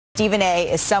Stephen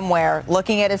A. is somewhere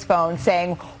looking at his phone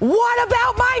saying, "What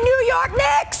about my New York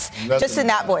Knicks?" Just in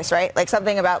that voice, right? Like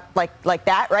something about like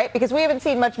that, right? Because we haven't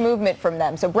seen much movement from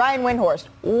them. So Brian Windhorst,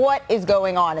 what is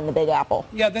going on in the Big Apple?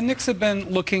 Yeah, the Knicks have been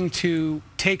looking to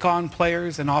take on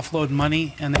players and offload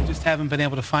money, and they just haven't been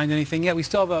able to find anything yet. We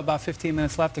still have about 15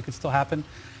 minutes left. It could still happen.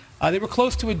 They were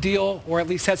close to a deal, or at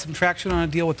least had some traction on a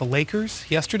deal with the Lakers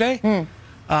yesterday.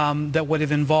 That would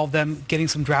have involved them getting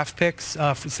some draft picks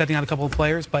for setting out a couple of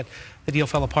players, but the deal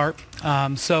fell apart.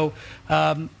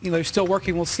 They're still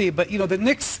working. We'll see. But, the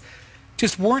Knicks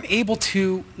just weren't able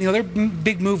to, their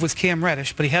big move was Cam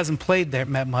Reddish, but he hasn't played there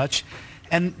much.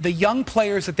 And the young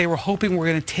players that they were hoping were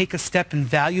going to take a step in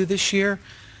value this year,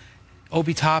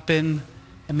 Obi Toppin,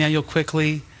 Emmanuel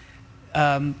Quickley,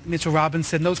 Mitchell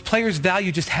Robinson, those players'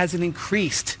 value just hasn't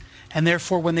increased. And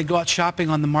therefore, when they go out shopping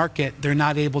on the market, they're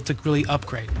not able to really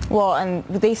upgrade. Well, and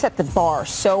they set the bar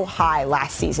so high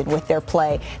last season with their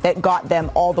play that got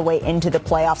them all the way into the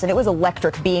playoffs. And it was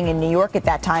electric being in New York at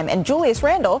that time. And Julius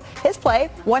Randle, his play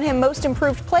won him Most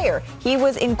Improved Player. He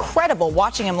was incredible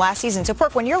watching him last season. So,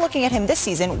 Perk, when you're looking at him this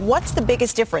season, what's the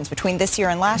biggest difference between this year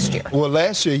and last year? Well,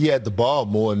 last year he had the ball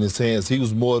more in his hands. He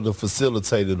was more the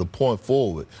facilitator, the point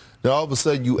forward. Then all of a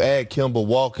sudden you add Kemba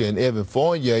Walker and Evan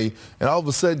Fournier, and all of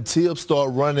a sudden Tibbs start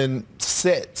running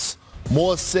sets,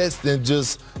 more sets than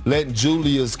just letting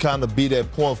Julius kind of be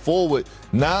that point forward.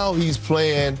 Now he's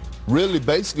playing really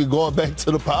basically going back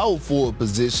to the power forward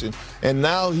position, and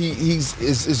now he's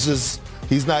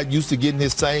not used to getting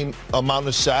his same amount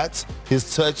of shots,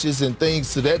 his touches, and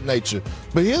things to that nature.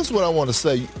 But here's what I want to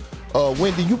say.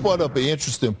 Wendy, you brought up an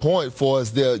interesting point for us,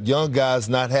 their young guys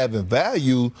not having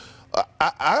value.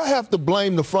 I have to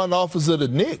blame the front office of the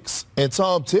Knicks and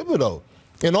Tom Thibodeau.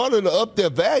 In order to up their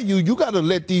value, you got to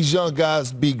let these young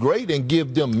guys be great and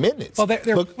give them minutes. Well,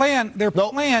 their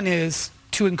plan is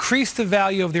to increase the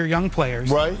value of their young players.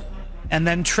 Right. And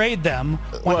then trade them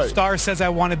when a star says, "I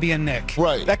want to be a Knick."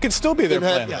 Right. That could still be their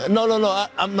plan. No.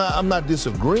 I'm not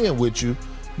disagreeing with you.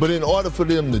 But in order for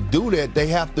them to do that, they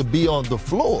have to be on the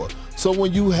floor. So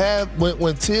when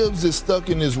when Tibbs is stuck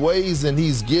in his ways and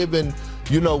he's given,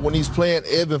 when he's playing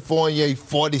Evan Fournier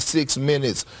 46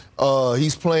 minutes,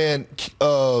 he's playing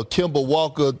Kemba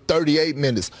Walker 38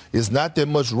 minutes. It's not that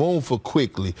much room for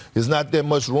Quickley. It's not that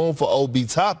much room for Obi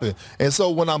Toppin. And so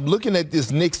when I'm looking at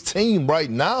this Knicks team right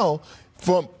now,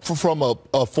 from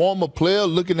a former player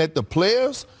looking at the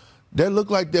players, they look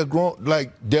like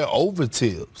they're over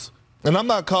Tibbs. And I'm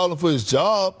not calling for his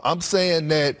job. I'm saying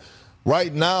that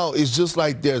right now it's just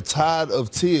like they're tired of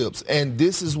Tibbs. And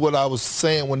this is what I was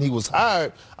saying when he was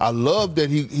hired. I love that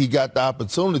he got the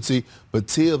opportunity, but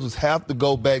Tibbs have to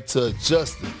go back to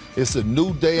adjusting. It's a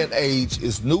new day and age.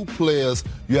 It's new players.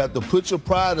 You have to put your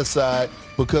pride aside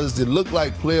because it look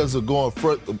like players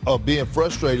are being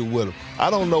frustrated with him.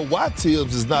 I don't know why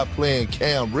Tibbs is not playing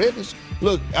Cam Reddish.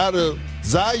 Look, out of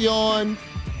Zion,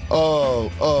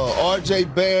 R.J.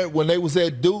 Barrett, when they was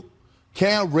at Duke,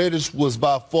 Cam Reddish was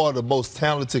by far the most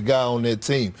talented guy on that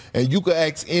team. And you could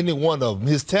ask any one of them.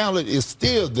 His talent is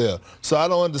still there. So I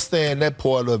don't understand that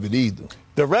part of it either.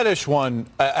 The Reddish one,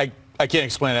 I can't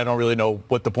explain. I don't really know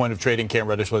what the point of trading Cam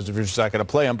Reddish was if you're just not going to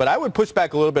play him. But I would push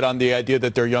back a little bit on the idea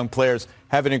that their young players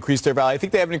haven't increased their value. I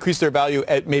think they haven't increased their value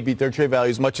at maybe their trade value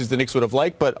as much as the Knicks would have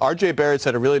liked. But R.J. Barrett's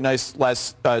had a really nice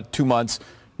last 2 months.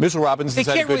 Mitchell Robinson's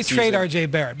They can't really trade R.J.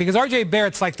 Barrett because R.J.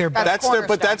 Barrett's like their best.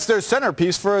 That's their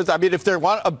centerpiece for. I mean, if they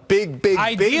want a big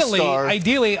star.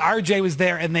 Ideally, R.J. was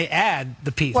there and they add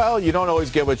the piece. Well, you don't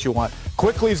always get what you want.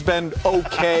 Quickley's been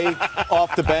okay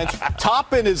off the bench.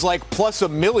 Toppin is like plus $1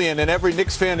 million, and every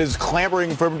Knicks fan is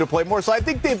clamoring for him to play more. So I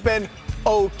think they've been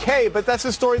okay, but that's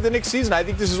the story of the Knicks season. I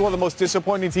think this is one of the most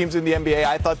disappointing teams in the NBA.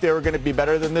 I thought they were going to be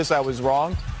better than this. I was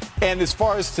wrong. And as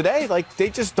far as today,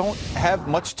 they just don't have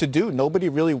much to do. Nobody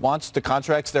really wants the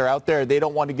contracts that are out there. They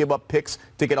don't want to give up picks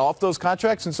to get off those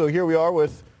contracts. And so here we are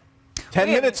with 10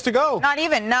 minutes to go. Not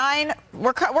even 9.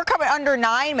 We're coming under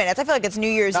 9 minutes. I feel like it's New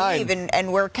Year's Eve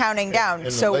and we're counting down.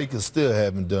 And the Lakers still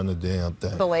haven't done a damn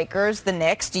thing. The Lakers, the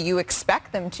Knicks, do you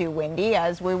expect them to, Wendy,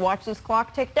 as we watch this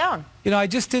clock tick down? I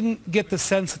just didn't get the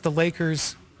sense that the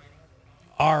Lakers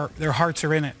their hearts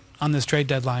are in it on this trade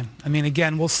deadline. I mean,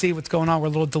 again, we'll see what's going on. We're a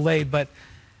little delayed, and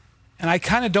I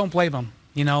kind of don't blame them.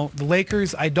 The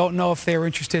Lakers, I don't know if they're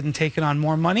interested in taking on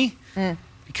more money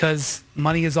because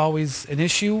money is always an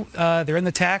issue. They're in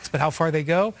the tax, but how far they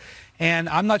go. And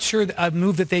I'm not sure a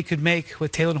move that they could make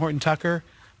with Taylor Horton-Tucker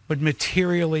would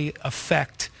materially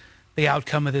affect the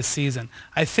outcome of this season.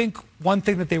 I think one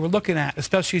thing that they were looking at,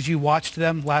 especially as you watched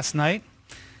them last night,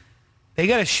 they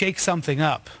got to shake something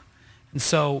up. And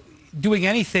so doing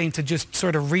anything to just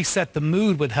sort of reset the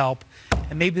mood would help.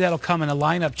 and maybe that'll come in a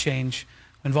lineup change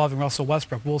involving Russell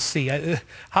Westbrook. We'll see.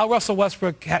 How Russell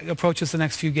Westbrook approaches the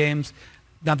next few games,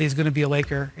 now that he's going to be a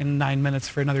Laker in 9 minutes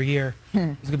for another year, it's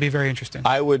going to be very interesting.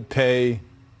 I would pay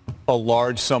a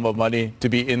large sum of money to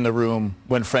be in the room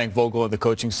when Frank Vogel and the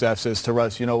coaching staff says to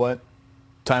Russ, you know what?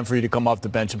 Time for you to come off the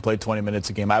bench and play 20 minutes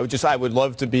a game. I would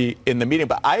love to be in the meeting,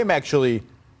 but I am actually,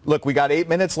 look, we got 8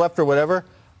 minutes left or whatever.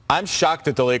 I'm shocked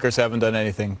that the Lakers haven't done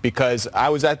anything because I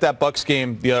was at that Bucks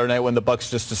game the other night when the Bucks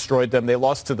just destroyed them. They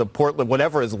lost to the Portland,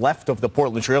 whatever is left of the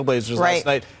Portland Trailblazers last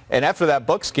night. And after that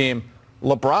Bucks game,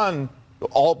 LeBron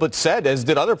all but said, as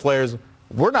did other players,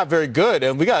 we're not very good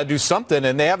and we got to do something,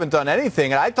 and they haven't done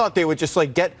anything. And I thought they would just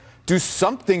like do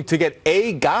something to get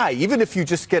a guy, even if you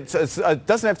just get, it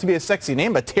doesn't have to be a sexy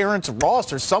name, but Terrence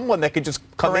Ross or someone that could just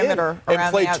come in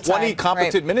and play 20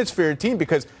 competent minutes for your team,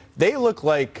 because they look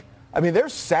like, I mean, they're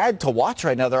sad to watch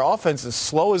right now. Their offense is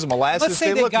slow as molasses. Let's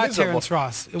say they look got miserable. Terrence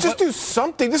Ross. Just do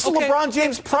something. This is LeBron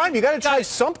James' prime. You got to try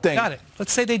something. Got it.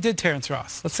 Let's say they did Terrence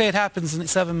Ross. Let's say it happens in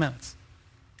 7 minutes.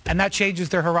 And that changes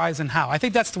their horizon how? I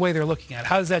think that's the way they're looking at it.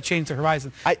 How does that change their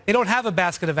horizon? They don't have a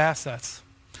basket of assets.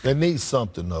 They need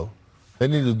something, though. They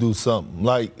need to do something.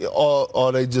 Like,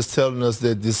 are they just telling us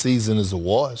that this season is a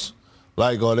wash?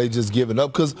 Like, are they just giving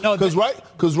up? Because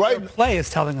their play is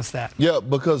telling us that. Yeah,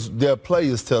 because their play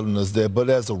is telling us that. But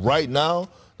as of right now,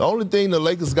 the only thing the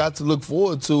Lakers got to look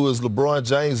forward to is LeBron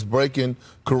James breaking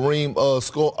Kareem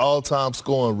all-time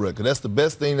scoring record. That's the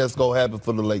best thing that's going to happen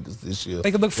for the Lakers this year.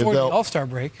 They can look forward to the All-Star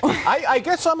break. I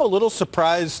guess I'm a little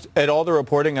surprised at all the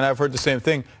reporting, and I've heard the same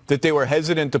thing, that they were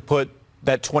hesitant to put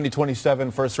that 2027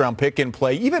 first-round pick in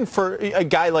play, even for a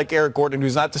guy like Eric Gordon,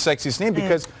 who's not the sexiest name,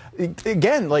 because,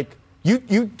 again, like,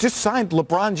 you just signed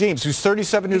LeBron James, who's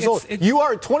 37 years old. You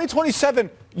are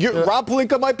 2027. Rob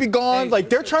Pelinka might be gone. Like,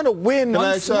 they're trying to win.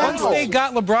 Once they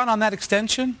got LeBron on that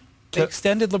extension, they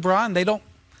extended LeBron. The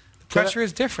pressure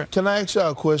is different. Can I ask y'all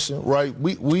a question? Right,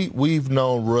 we've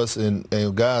known Russ,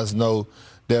 and guys know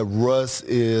that Russ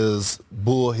is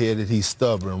bullheaded. He's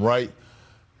stubborn, right?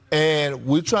 And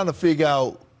we're trying to figure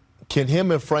out, can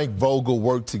him and Frank Vogel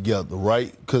work together,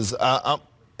 right? Because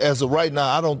as of right now,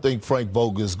 I don't think Frank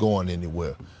Vogel is going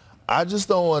anywhere. I just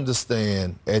don't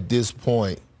understand at this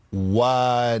point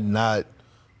why not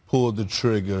pull the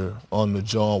trigger on the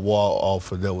John Wall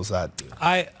offer that was out there.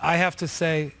 I have to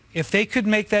say, if they could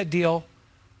make that deal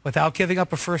without giving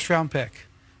up a first-round pick,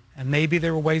 and maybe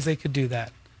there were ways they could do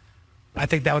that, I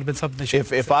think that would have been something they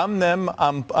should. If I'm them,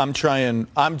 I'm trying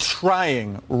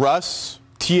Russ,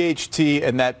 THT,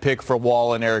 and that pick for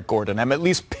Wall and Eric Gordon. I'm at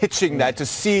least pitching that to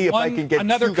see if I can get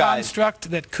another two guys.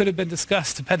 construct that could have been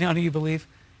discussed, depending on who you believe,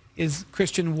 is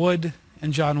Christian Wood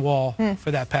and John Wall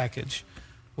for that package,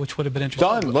 which would have been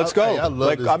interesting. Done. Let's go. I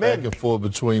love this back and forth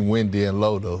between Wendy and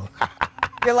Lodo.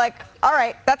 You're like, all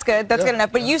right, that's good. That's good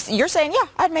enough. But you're saying, yeah,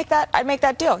 I'd make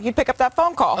that deal. You'd pick up that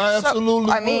phone call. I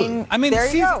absolutely would. I mean, there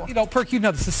you go. You know, Perk, you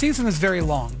know this. The season is very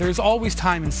long. There's always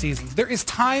time in seasons. There is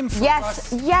time for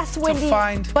us Wendy, to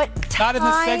find. But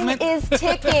time is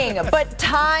ticking. But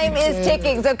time is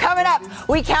ticking. So coming up,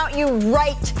 we count you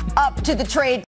right up to the trade.